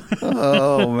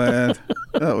 Oh, man.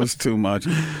 That was too much.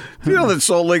 Do you know that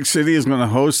Salt Lake City is going to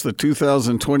host the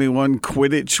 2021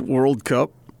 Quidditch World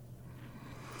Cup?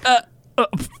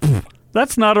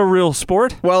 That's not a real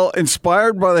sport. Well,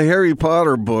 inspired by the Harry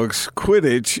Potter books,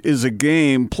 Quidditch is a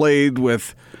game played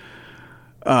with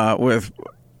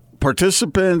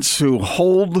participants who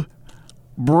hold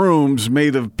brooms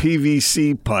made of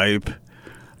PVC pipe,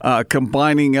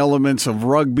 combining elements of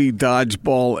rugby,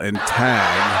 dodgeball, and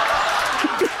tag.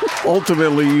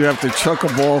 Ultimately, you have to chuck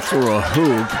a ball through a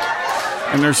hoop.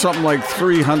 And there's something like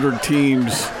 300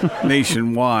 teams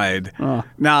nationwide.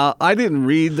 Now, I didn't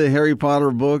read the Harry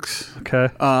Potter books. Okay.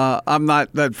 I'm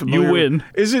not that familiar. You win.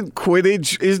 Isn't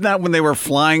Quidditch, isn't that when they were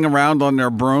flying around on their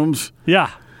brooms? Yeah.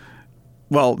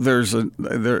 Well, there's something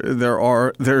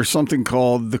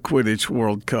called the Quidditch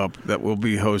World Cup that will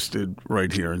be hosted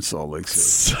right here in Salt Lake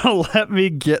City. So let me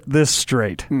get this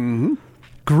straight. Mm-hmm.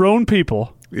 Grown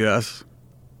people. Yes.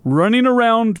 Running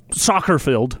around soccer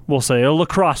field, we'll say, a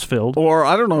lacrosse field. Or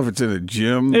I don't know if it's in a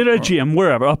gym. In a gym,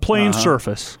 wherever, a plain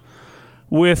surface.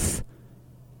 With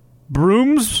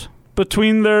brooms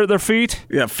between their feet.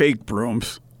 Yeah, fake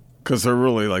brooms. Because they're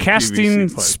really like casting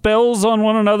PVC pipe. spells on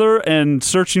one another and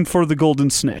searching for the golden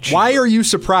snitch. Why are you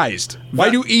surprised? Why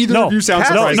do either of you sound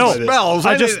surprised by this? Spells.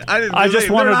 I just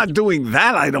they're wanted, not doing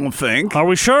that, I don't think. Are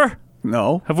we sure?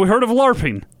 No. Have we heard of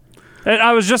LARPing? And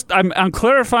I'm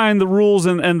clarifying the rules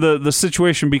and the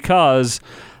situation because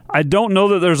I don't know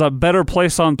that there's a better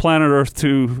place on planet Earth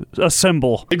to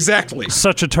assemble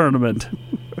such a tournament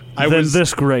than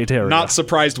this great area. Not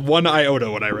surprised one iota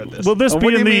when I read this. Will this be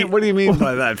what in do you mean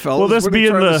by that, fellas? Will this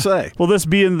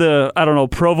be in the I don't know,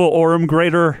 Provo Orem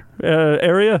greater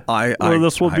area where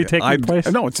this will be taking place?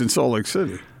 No, it's in Salt Lake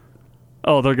City.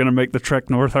 Oh, they're going to make the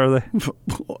trek north, are they?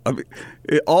 I mean,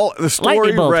 the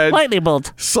story read Lightning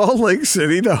bolt. Salt Lake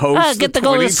City to host get the the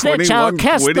golden snitch. I'll 2021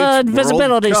 cast the Quidditch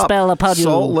invisibility World Cup. spell upon you.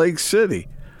 Salt Lake City.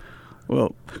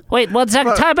 Well, wait 1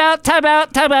 second. Time out.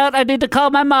 I need to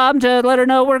call my mom to let her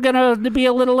know we're going to be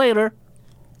a little later.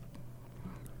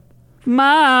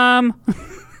 Mom.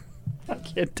 I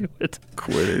can't do it.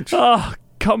 Quidditch. Oh,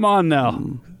 come on now.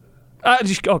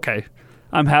 Okay.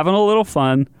 I'm having a little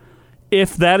fun.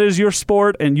 If that is your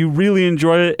sport and you really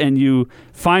enjoy it and you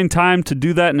find time to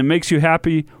do that and it makes you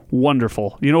happy,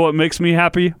 wonderful. You know what makes me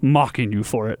happy? Mocking you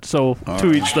for it. So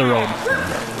to each their own.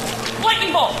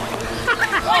 Lightning bolt!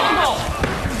 Lightning bolt!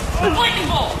 Lightning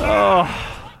bolt!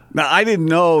 Now, I didn't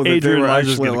know that Adrian they were Wise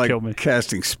is actually gonna kill me.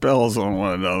 casting spells on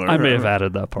one another. I may have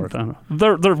added that part. I don't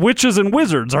know. They're witches and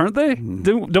wizards, aren't they?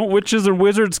 Don't witches and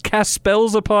wizards cast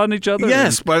spells upon each other?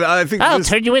 Yes, but I think I'll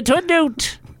turn you into a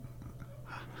newt.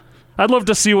 I'd love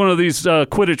to see one of these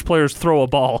Quidditch players throw a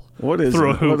ball through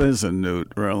a hoop. What is a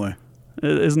newt, really?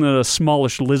 Isn't it a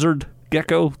smallish lizard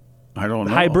gecko? I don't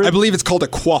know. Hybrid? I believe it's called a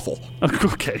quaffle.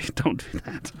 Okay, don't do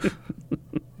that.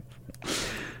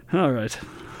 All right.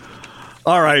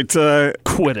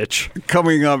 Quidditch.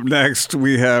 Coming up next,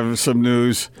 we have some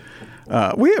news.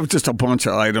 We have just a bunch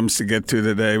of items to get to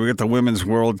today. We got the Women's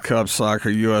World Cup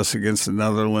soccer, U.S. against the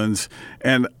Netherlands,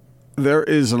 and there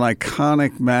is an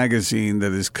iconic magazine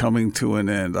that is coming to an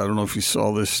end. I don't know if you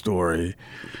saw this story.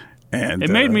 And it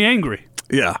made me angry.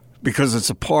 Yeah, because it's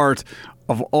a part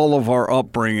of all of our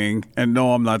upbringing. And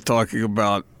no, I'm not talking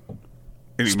about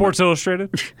Sports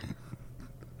Illustrated,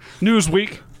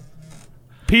 Newsweek,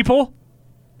 People,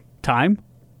 Time,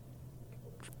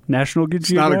 National It's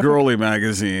Geographic? not a girly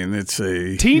magazine. It's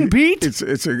a Teen Beat? It's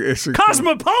a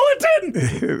Cosmopolitan?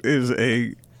 It is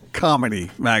a comedy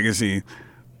magazine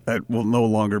that will no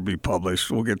longer be published.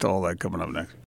 We'll get to all that coming up next.